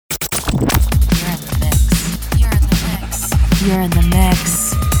You're in the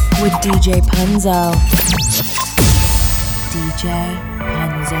mix with DJ Punzo. DJ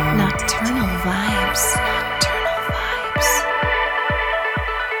Punzo. Nocturnal vibes.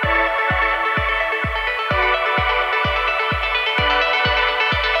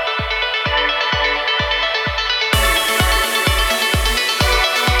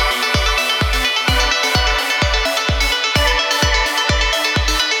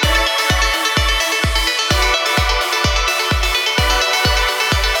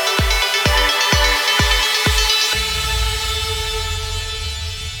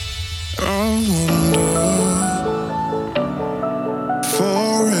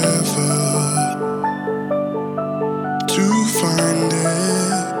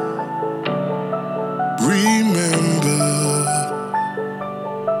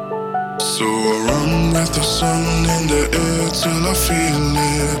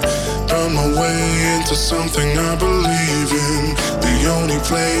 Something I believe in. The only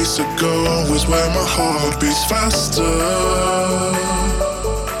place to go is where my heart beats faster.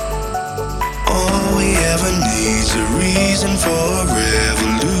 All we ever need's a reason for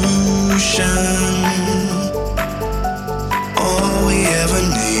revolution. All we ever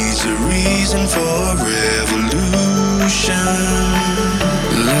need's a reason for revolution.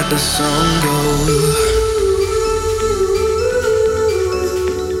 Let the sun go.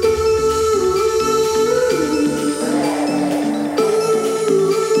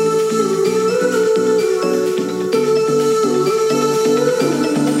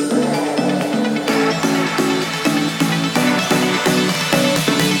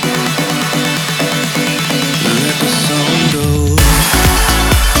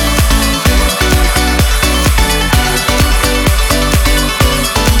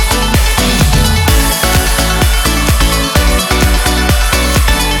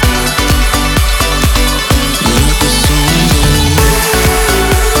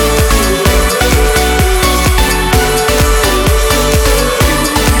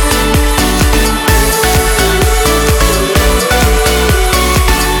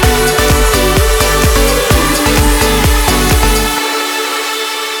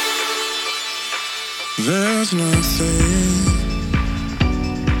 There's nothing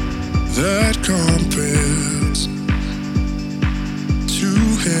that compares to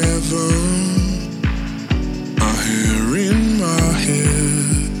heaven. I hear in my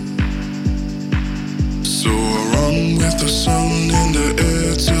head. So I run with the sun in the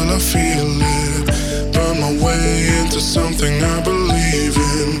air till I feel it. Burn my way into something I believe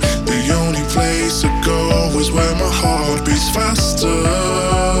in. The only place to go is where my heart beats faster.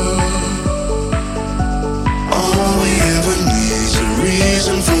 All we ever need's a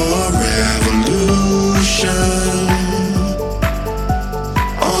reason for revolution.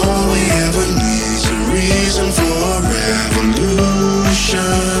 All we ever need's a reason for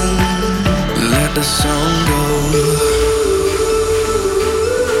revolution. Let the sun go.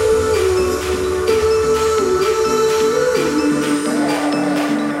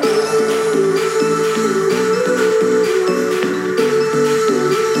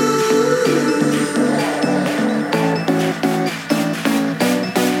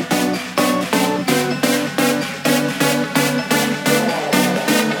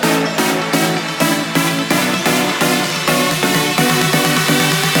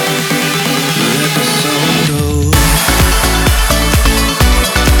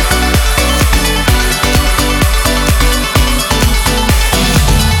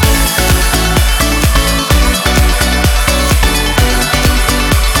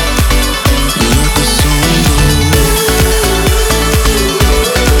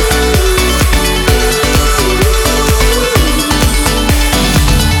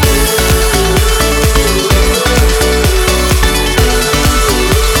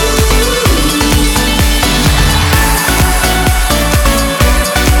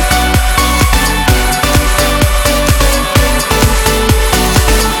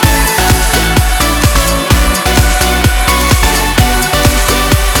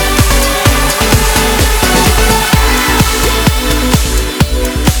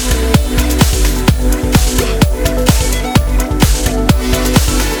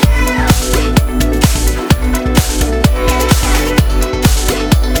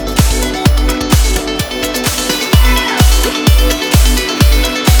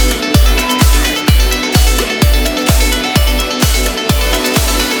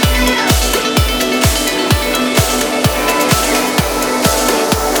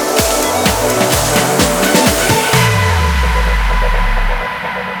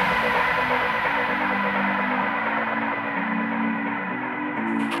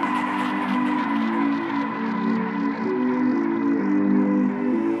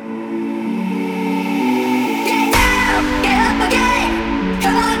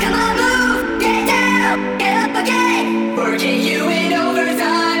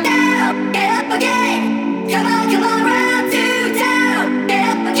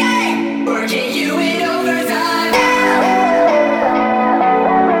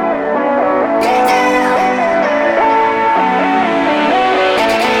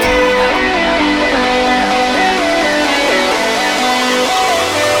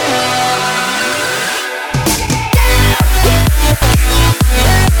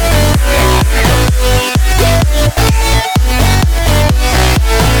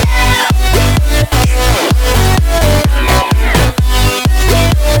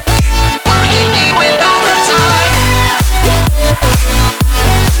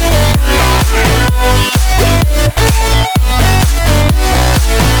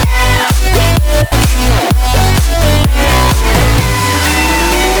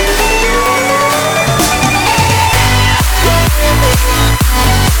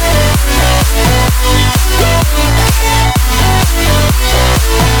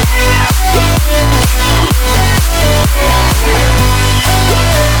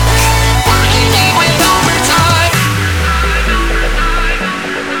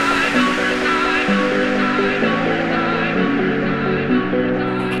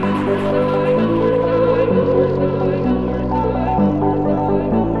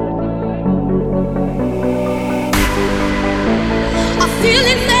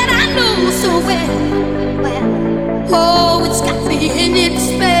 in its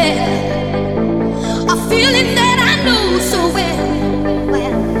spell. A feeling that I know so well.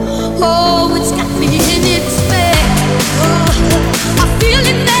 Oh, it's got me in its spell. Oh, a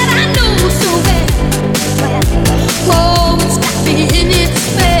feeling that I know so well. Oh, it's got me in its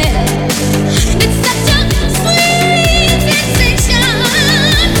spell. It's such a sweet sensation.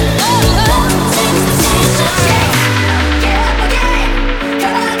 Oh, get up again.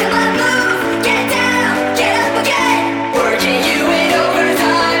 Come on, move. Get down. Get up again. Working you in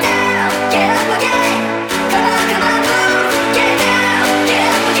overtime. Get up again. Come on, move. Get down. Get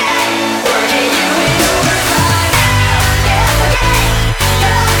up again. Working you in overtime. Get up again.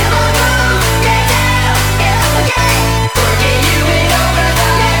 Come on, move. Get down. Get up again. Working you in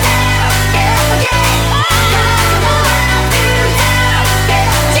overtime. Get up again. Come on, move down. Get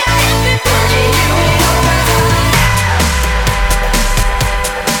up again. Working you in overtime.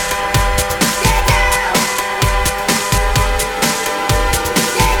 Get down.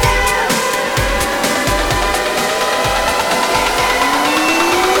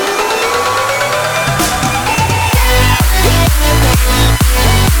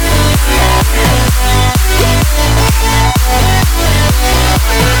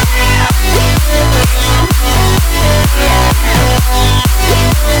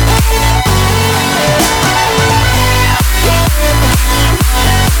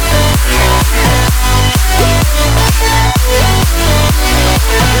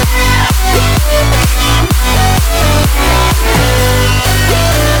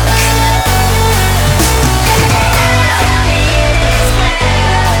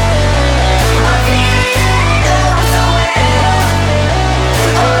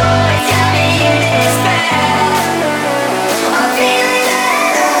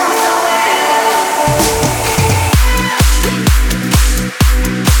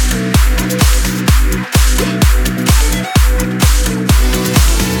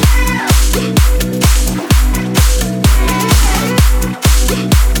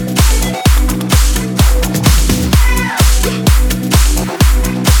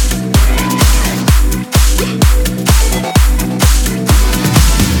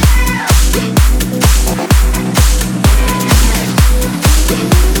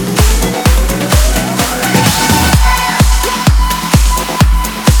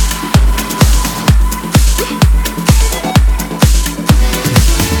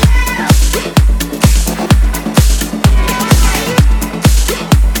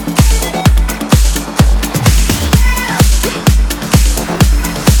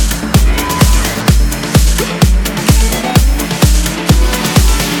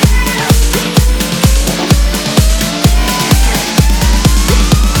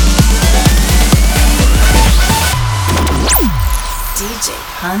 DJ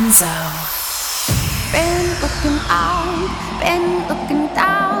Punzo. Been looking out, been looking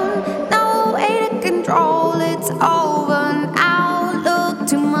down. No way to control, it's over now. Look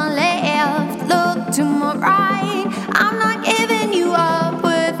to my left, look to my right. I'm not giving you up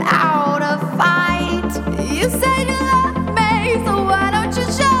without a fight. You said you love me, so why don't you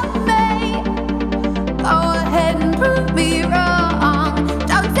show me? Go ahead and prove me wrong.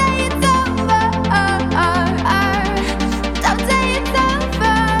 Don't say it's over. Don't say it's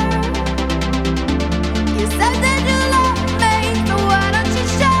over. You said that you love me, so why don't you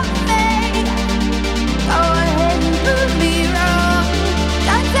show me?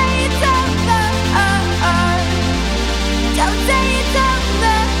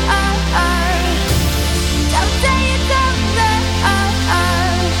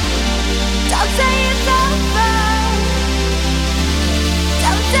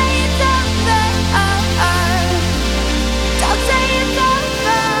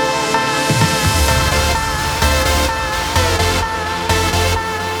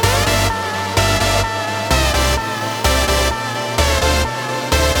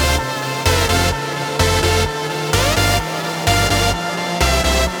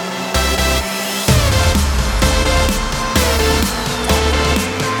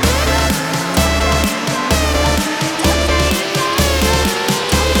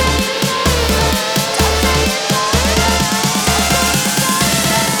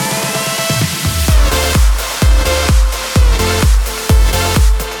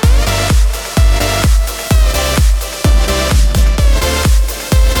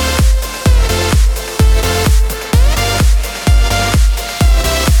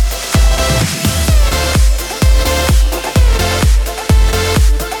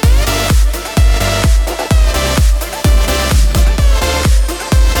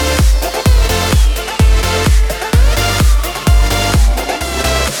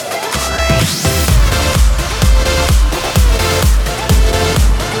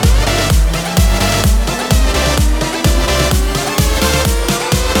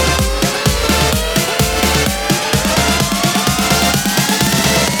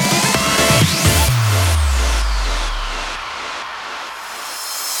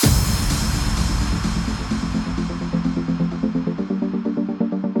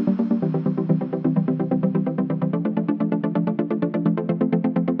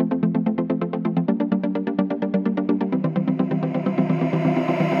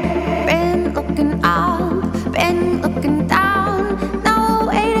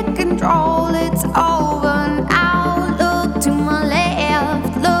 over now. Look to my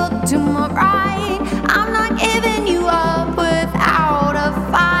left, look to my right. I'm not giving you up without a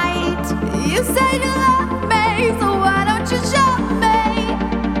fight. You say you love me, so why don't you show me?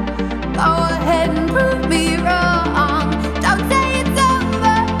 Go ahead and prove me wrong. Don't say it's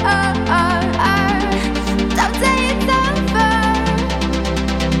over. Don't say it's over.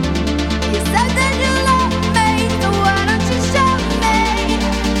 You said that you love me, so why don't you show me?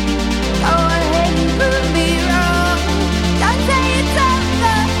 Go ahead and prove me wrong. Don't say it's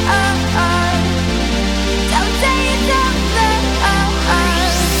over. Don't say it's over.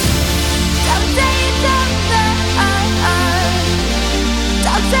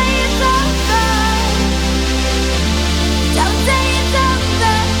 Don't say it's over. Don't say it's over. Don't say it's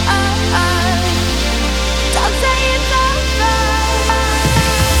over. Don't say it's over.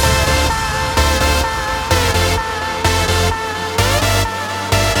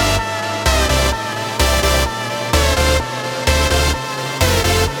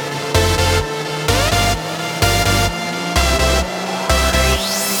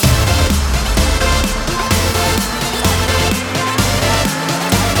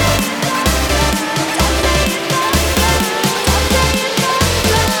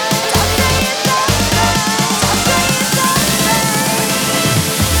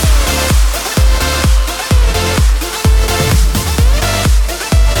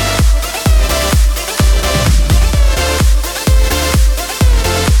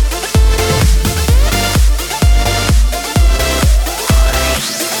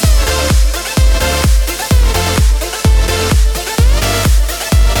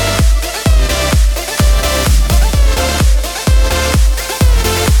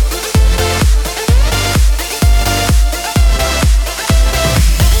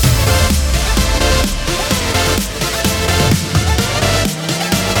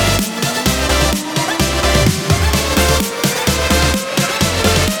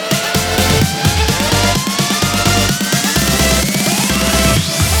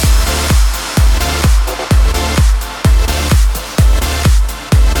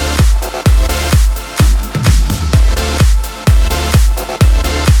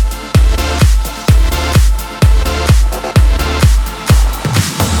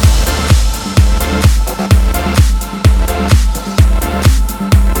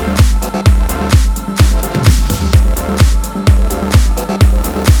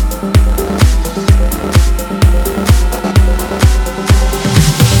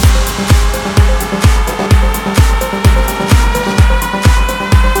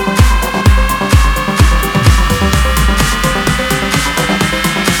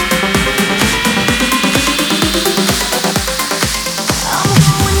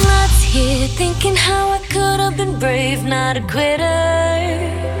 Thinking how I could have been brave, not a quitter.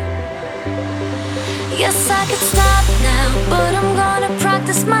 Yes, I could stop now, but I'm gonna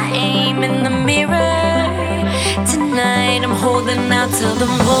practice my aim in the mirror. Tonight I'm holding out till the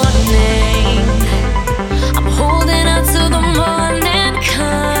morning. I'm holding out till the morning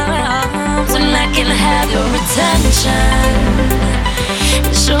comes, and I can have your attention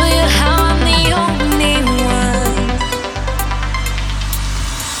and show you how I'm the only one.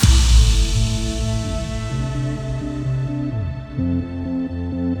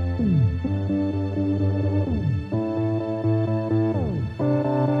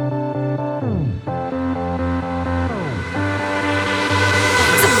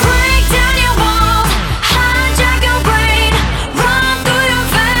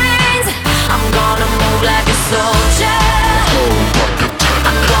 Soldier,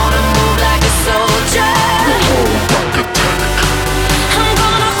 I'm gonna move like a soldier.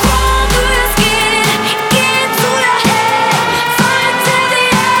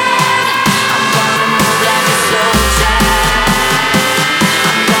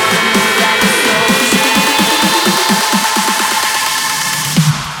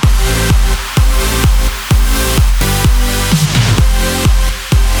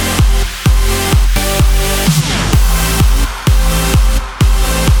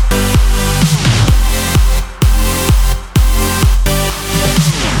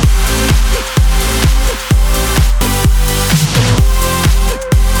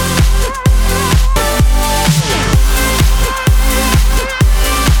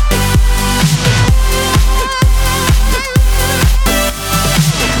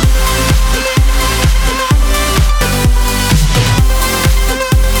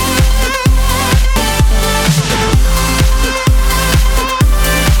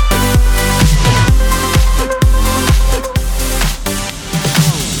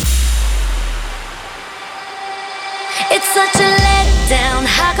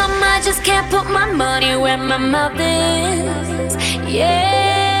 my mouth is.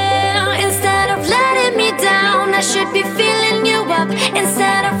 Yeah, instead of letting me down, I should be filling you up.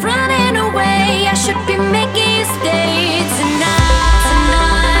 Instead of running away, I should be making you stay tonight.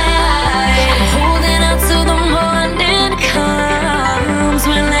 I'm holding out till the morning comes,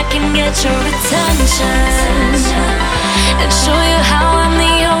 when I can get your attention and show you how I'm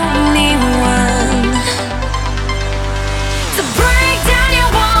the only one to break down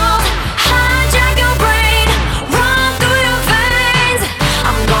your walls, hijack your brain, run through your veins.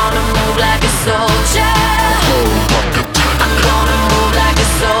 I'm gonna move like a soldier. I'm gonna move like a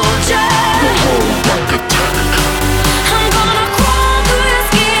soldier. I'm gonna crawl through your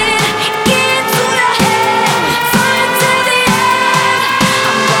skin, get to your head, fight to the end.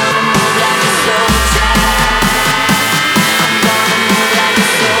 I'm gonna move like a soldier. I'm gonna move like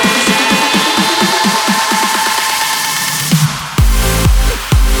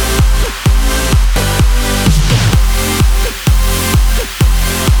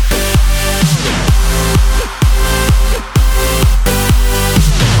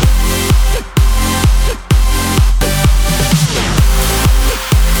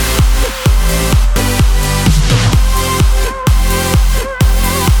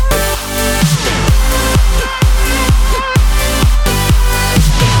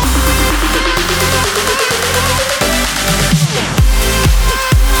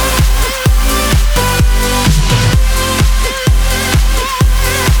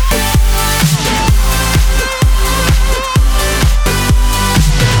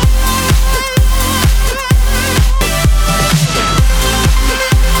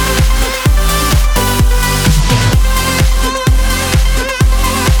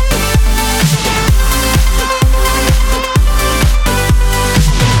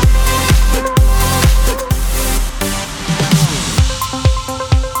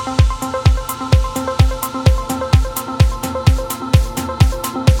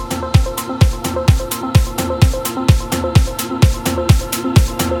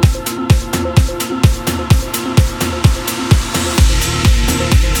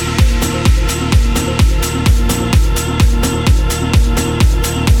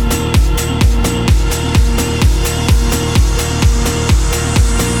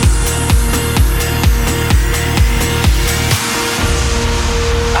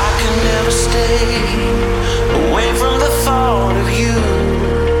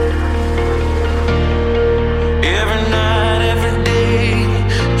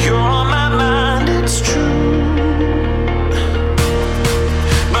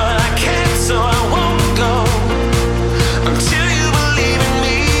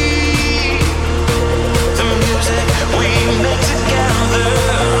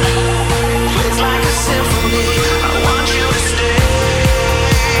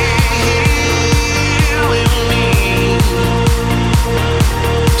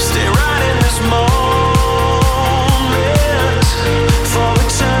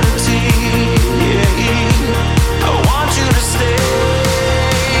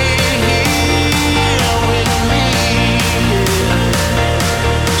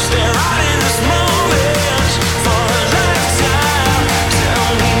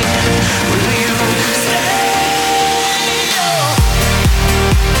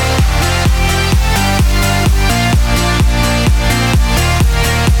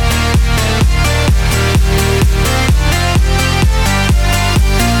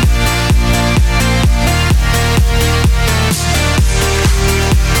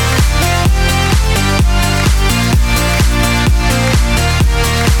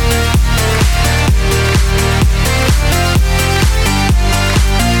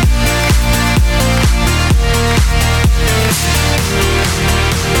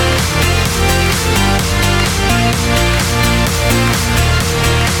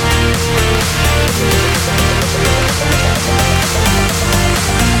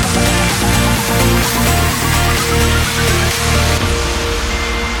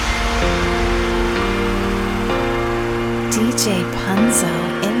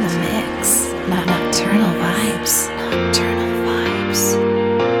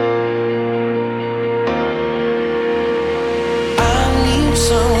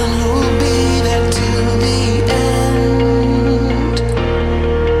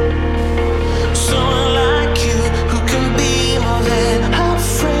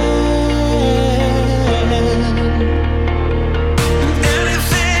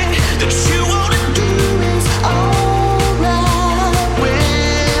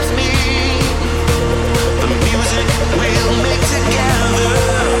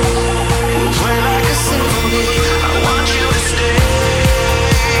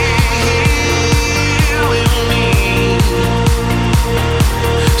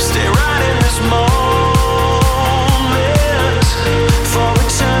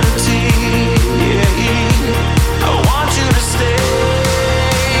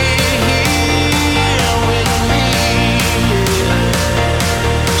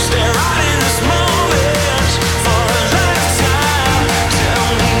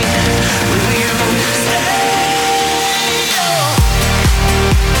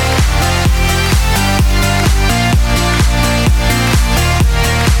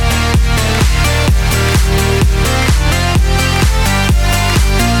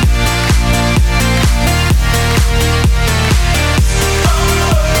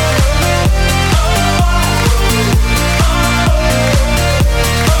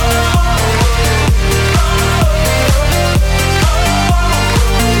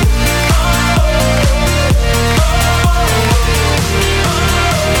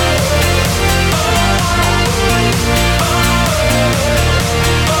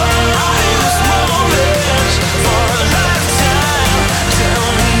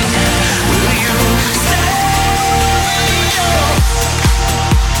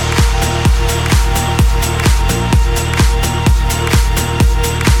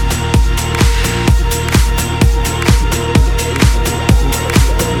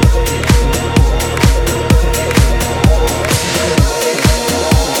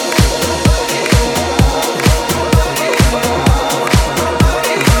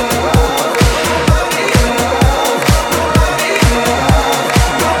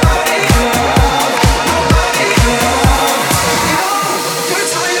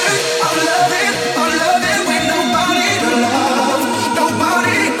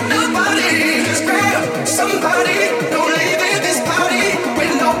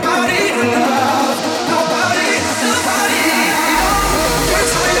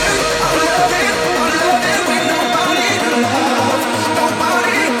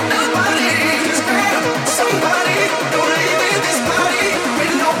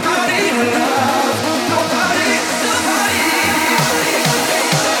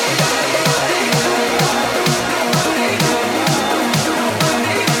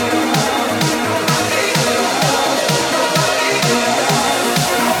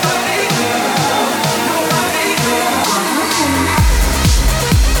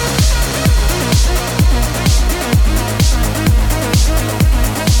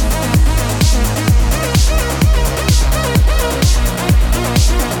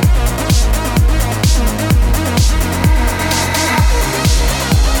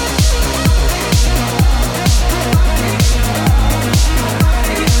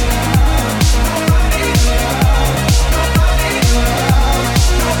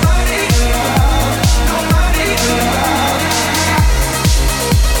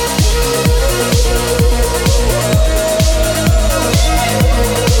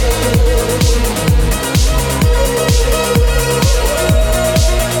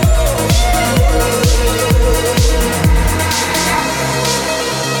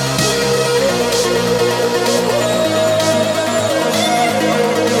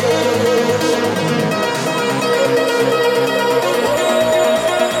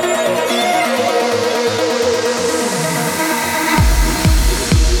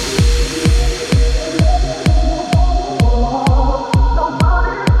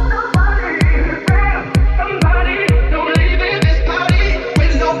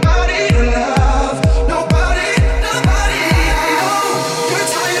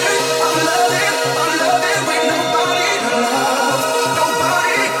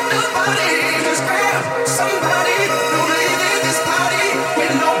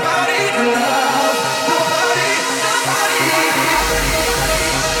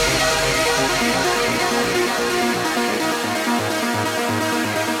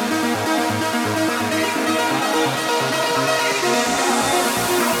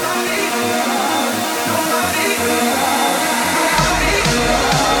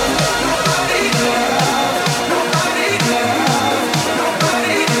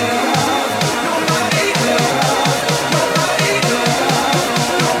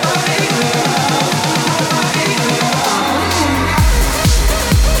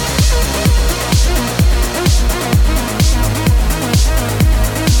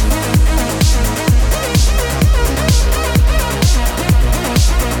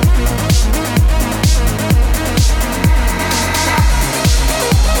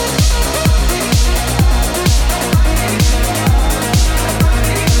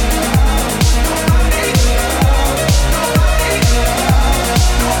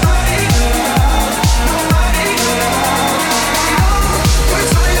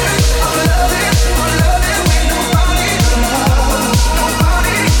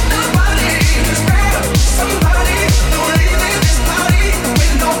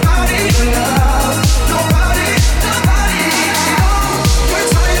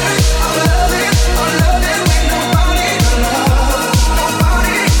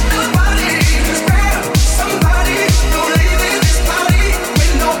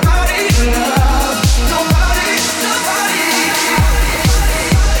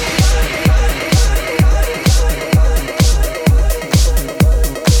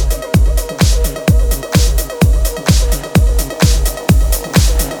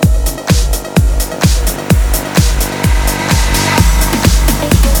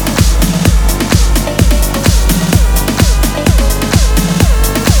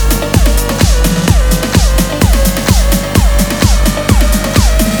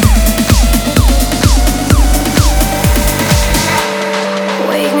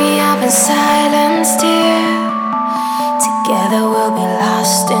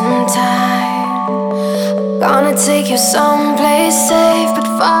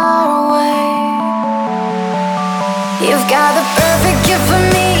got the perfect gift for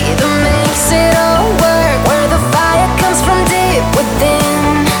me that makes it all work. Where the fire comes from deep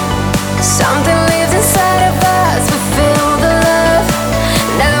within. Something lives inside of us, we feel the love.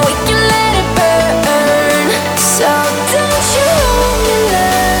 Now we can let it burn. So don't you hold me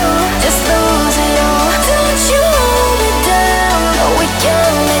now, just lose it all. Don't you hold me down, oh we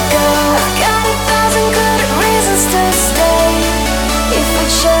can't let go. I've got 1,000 good reasons to stay. If we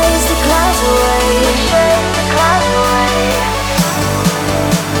chase the clouds away, chase the clouds away.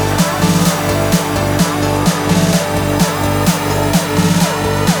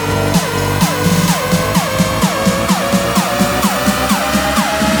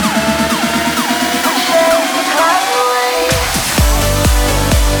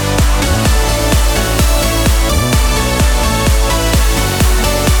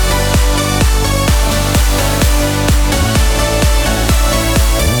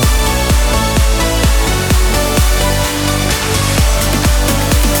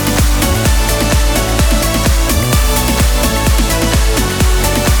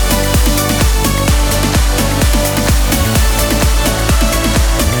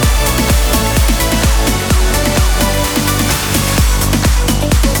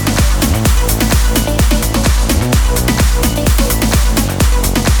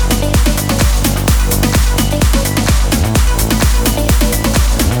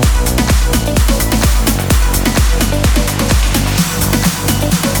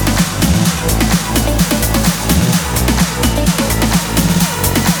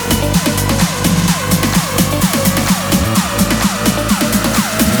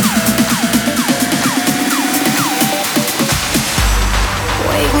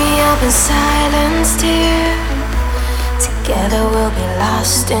 In silence here, together we'll be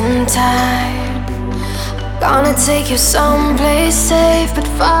lost in time. Gonna take you someplace safe but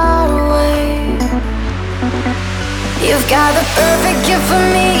far away. You've got the perfect gift for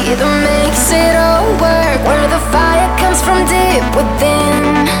me that makes it all work. Where the fire comes from deep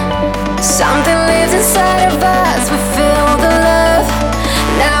within. Something lives inside of us, we feel the love.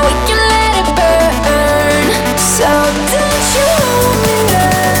 Now we can let it burn. So don't you hold me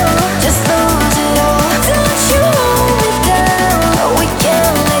now, just lose it all. Don't you hold me down, oh we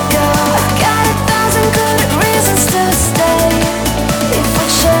can't let go. I've got 1,000 good reasons to stay. If we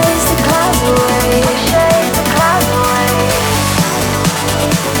chase the clouds away, chase the clouds away.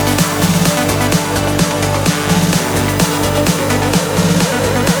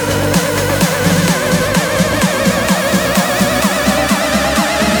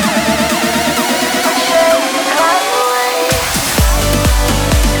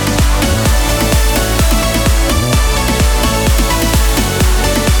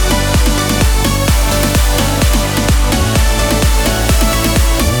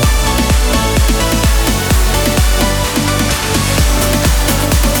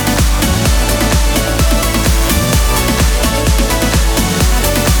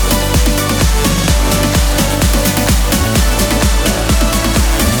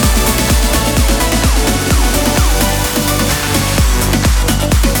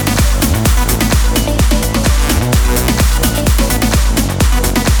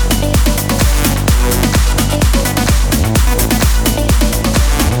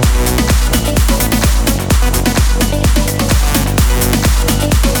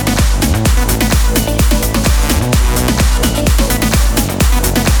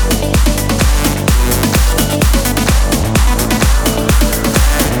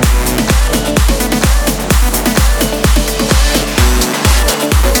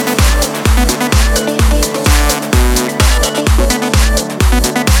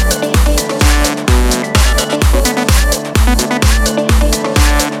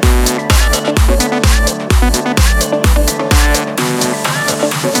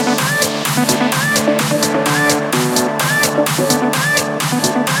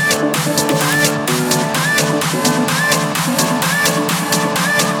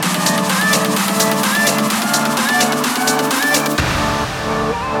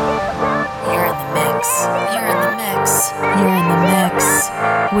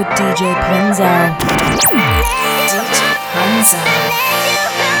 with DJ Punzo. DJ Punzo.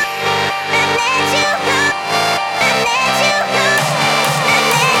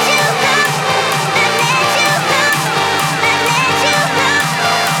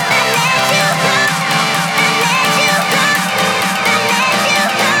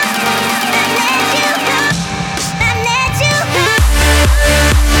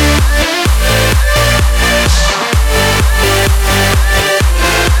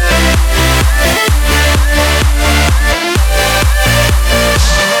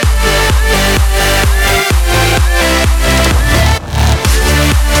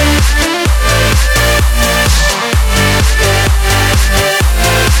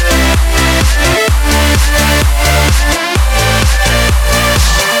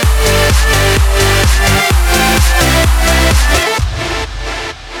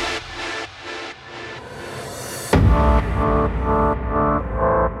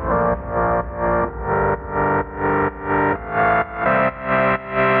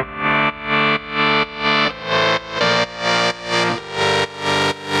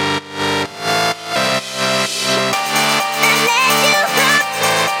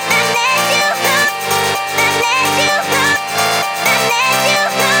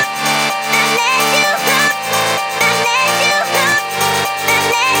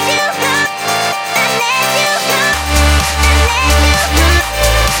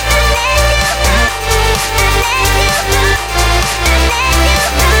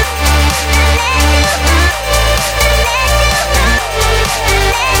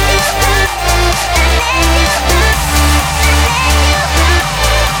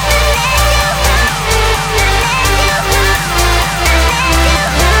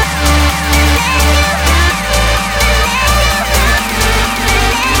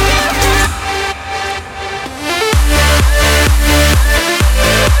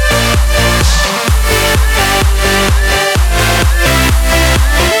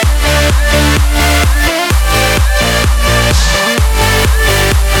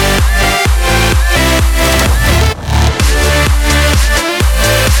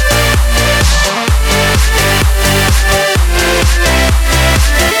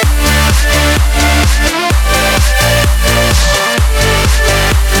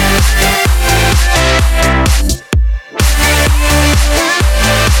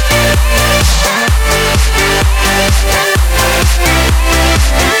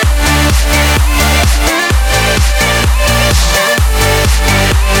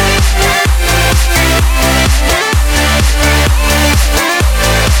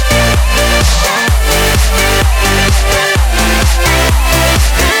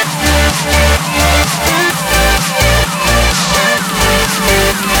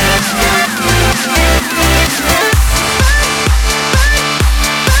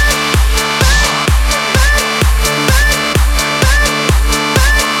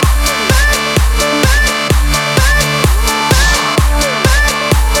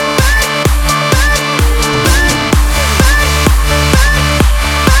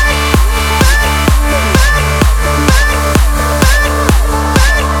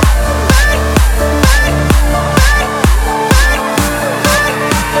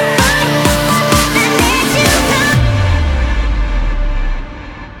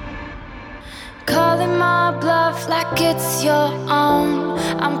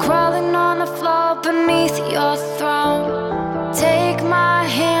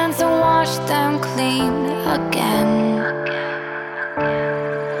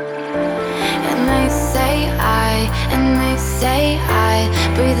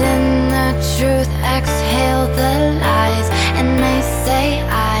 exhale the lies, and they say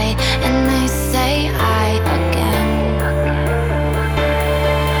and they say again.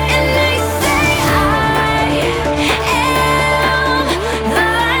 And they say I am the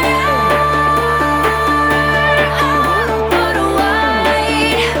liar, but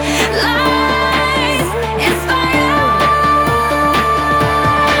white lies inspire.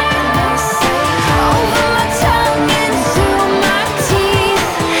 Over my tongue into my teeth,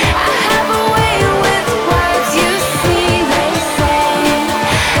 I have a way with words. You see, they say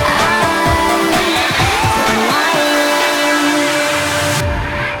I'm the liar,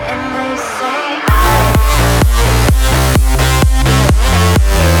 and they say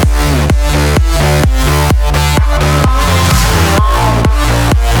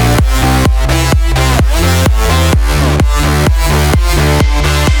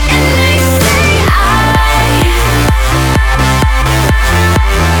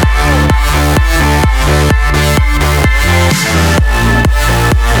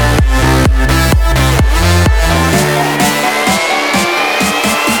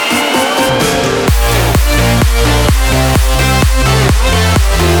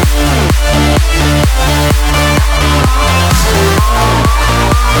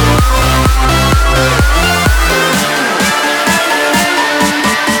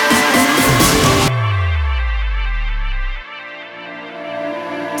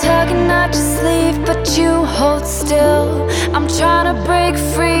tugging at your sleeve, but you hold still. I'm trying to break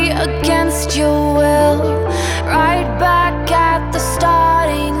free against your will. Right back at the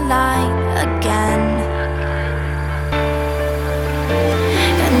starting line again.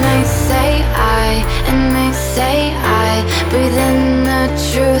 And they say and they say breathe in the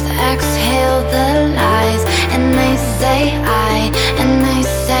truth, exhale the lies. And they say and they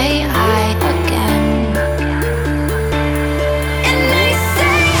say again. And they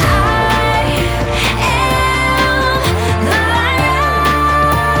say I am the liar,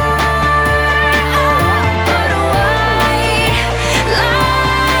 but white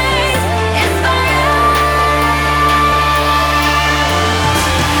lies inspire.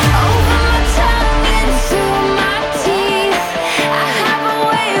 Over my tongue into my teeth, I have a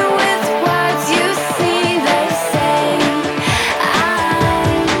way with words. You see, they say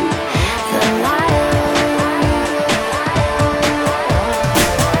I'm the liar.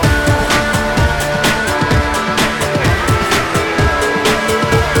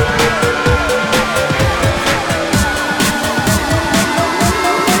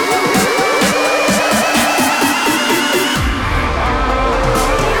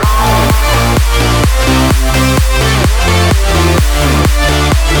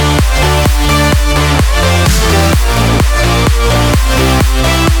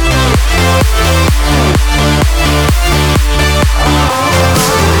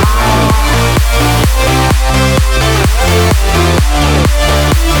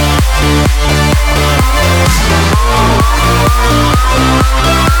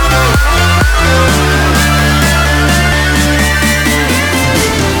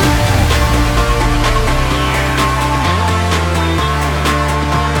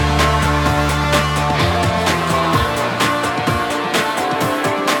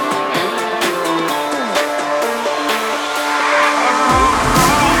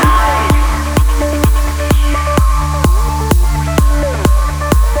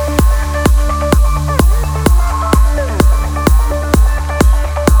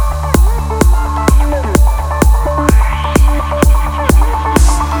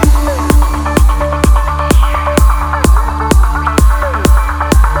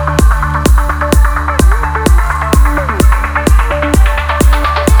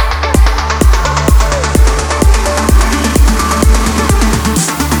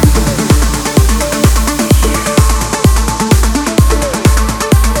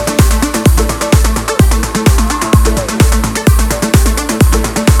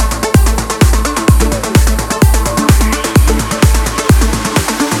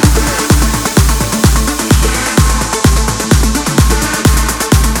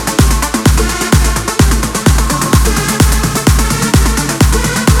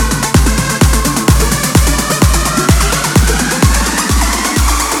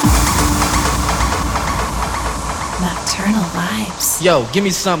 Nocturnal vibes. Yo, give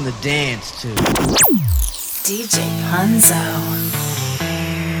me something to dance to. DJ Punzo.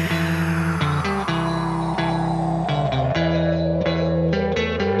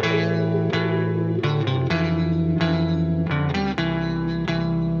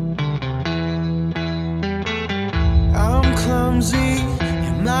 I'm clumsy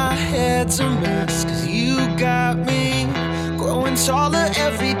and my head's a mess, 'cause you got me growing taller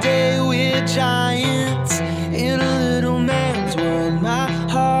every every day we're giants in a little man's world. My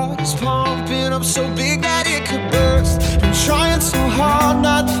heart is pumping up so big that it could burst. I'm trying so hard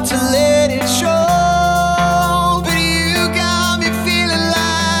not to let it show, but you got me feeling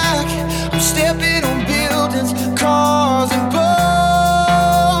like I'm stepping on buildings, cars and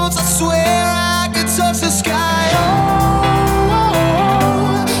boats. I swear I could touch the sky. Oh,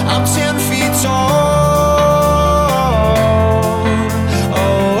 I'm 10 feet tall.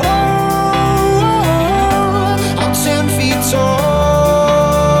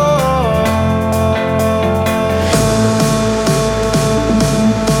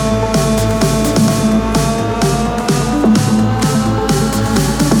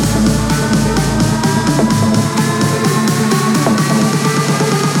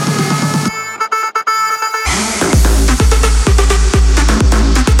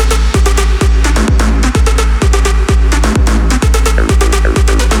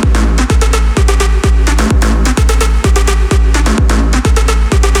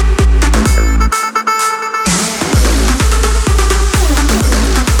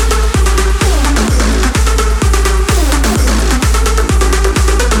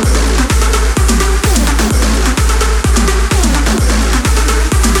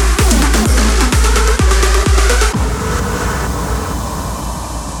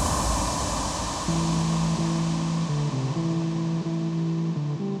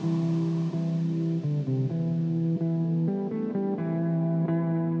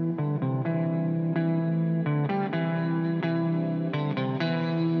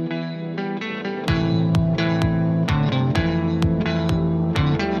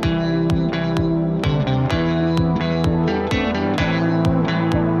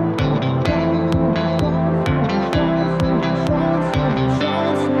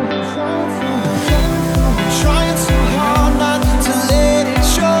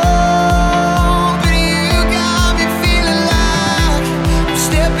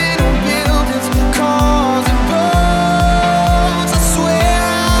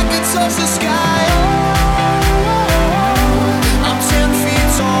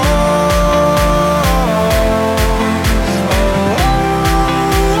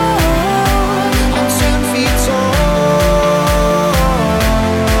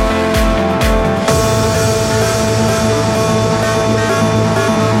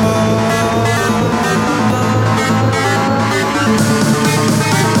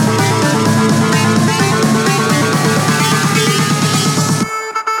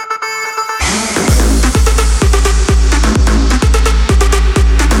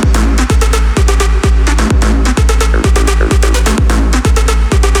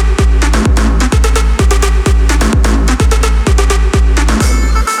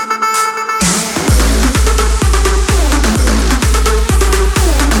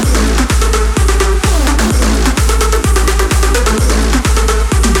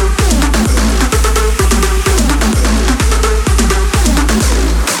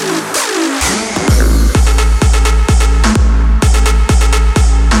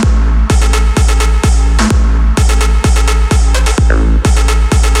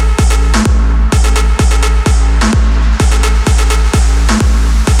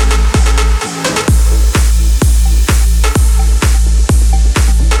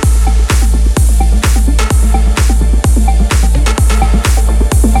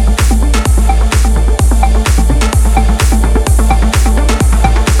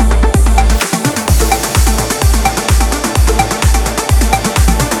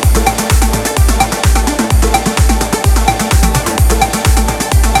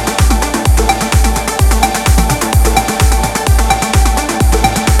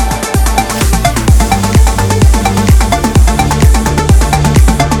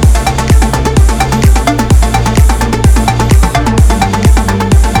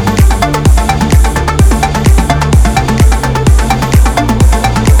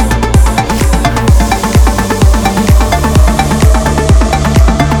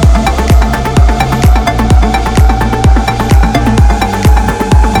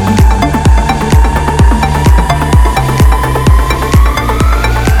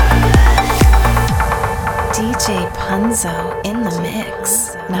 Punzo in the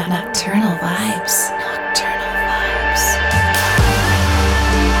mix. Nocturnal vibes. Nocturnal vibes.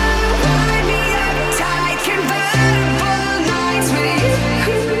 Wind me up tight, convertible nights with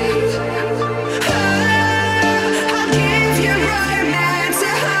you. I'll give you romance,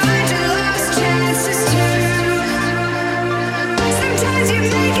 100 lost chances too. Sometimes you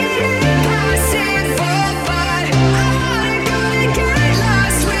make it impossible, but I wanna go and get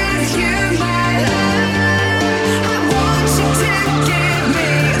lost with you, my love. I want you to give me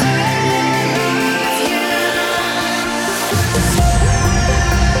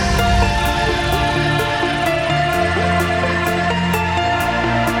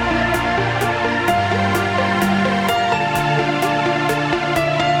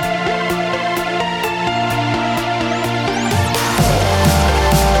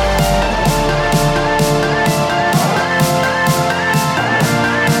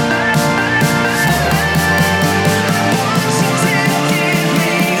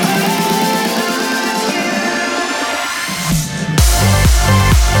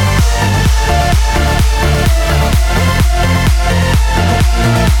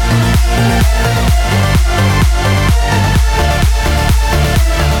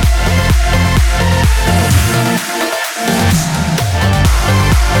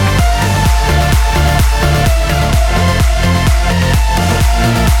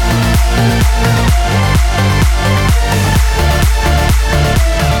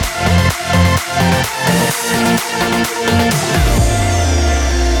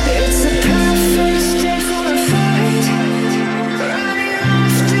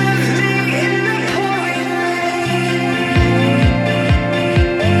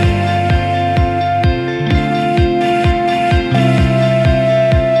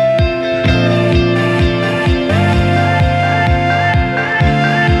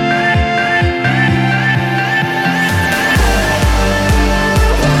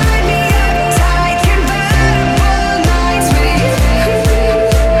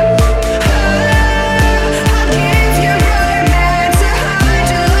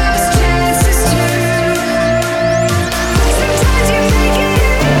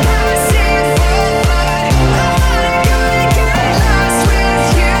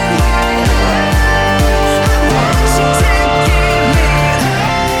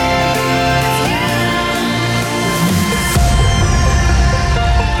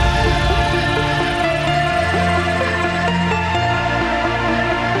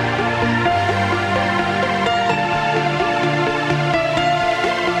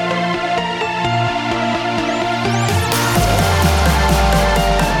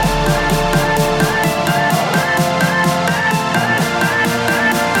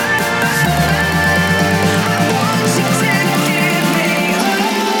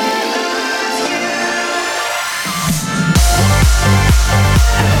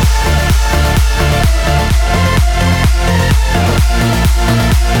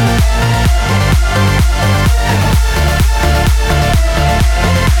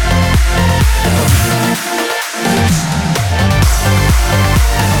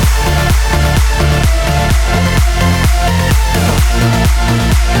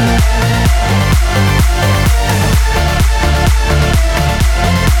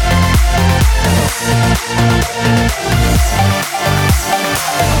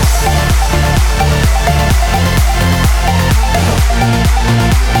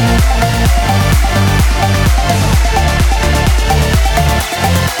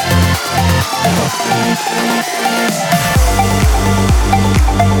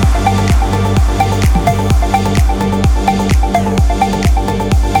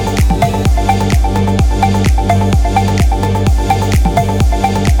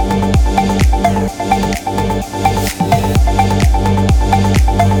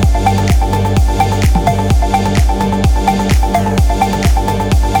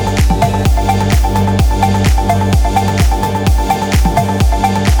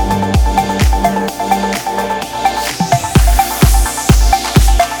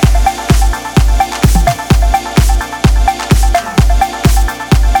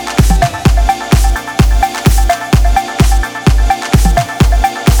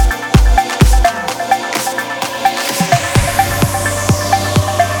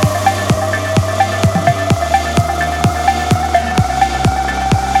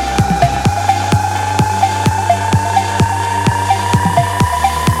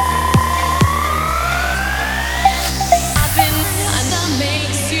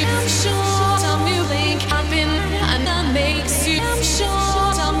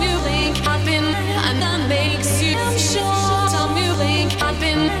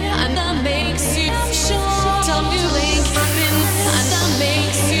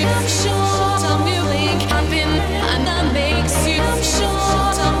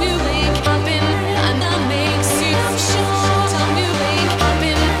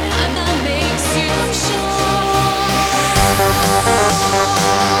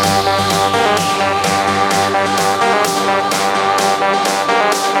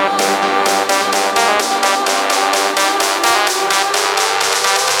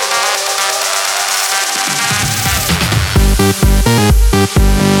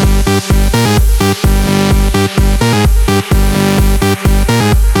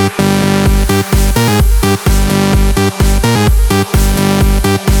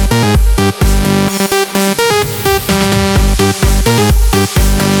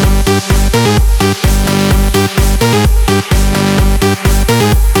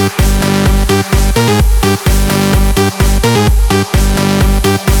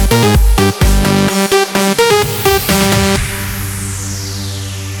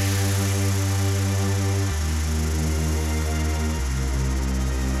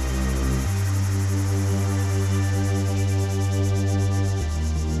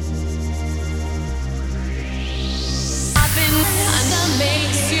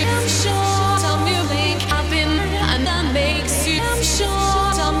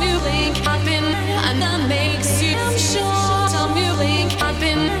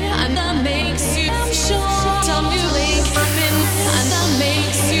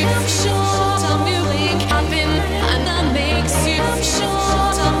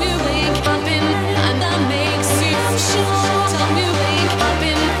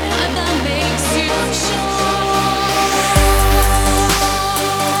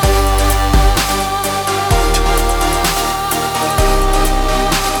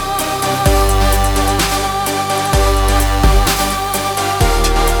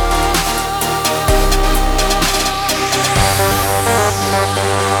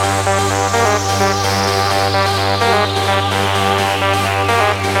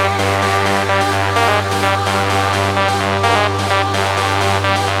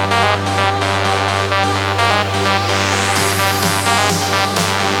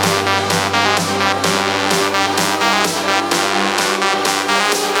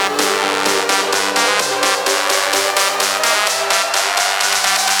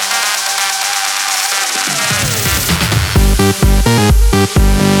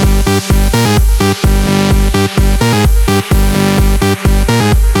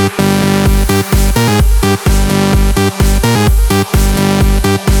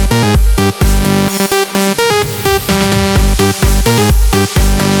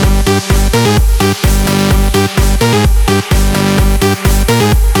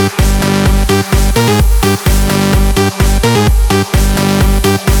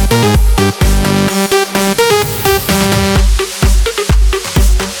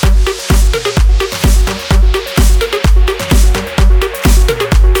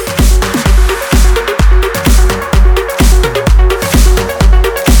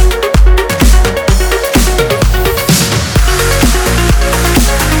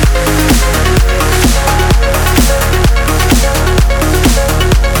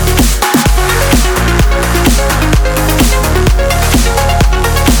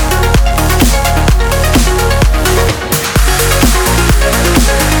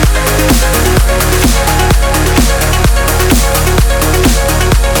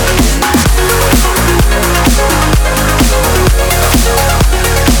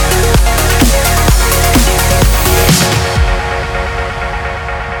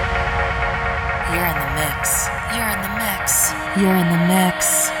mix. You're in the mix. You're in the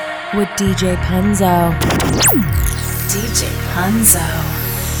mix with DJ Punzo. DJ Punzo.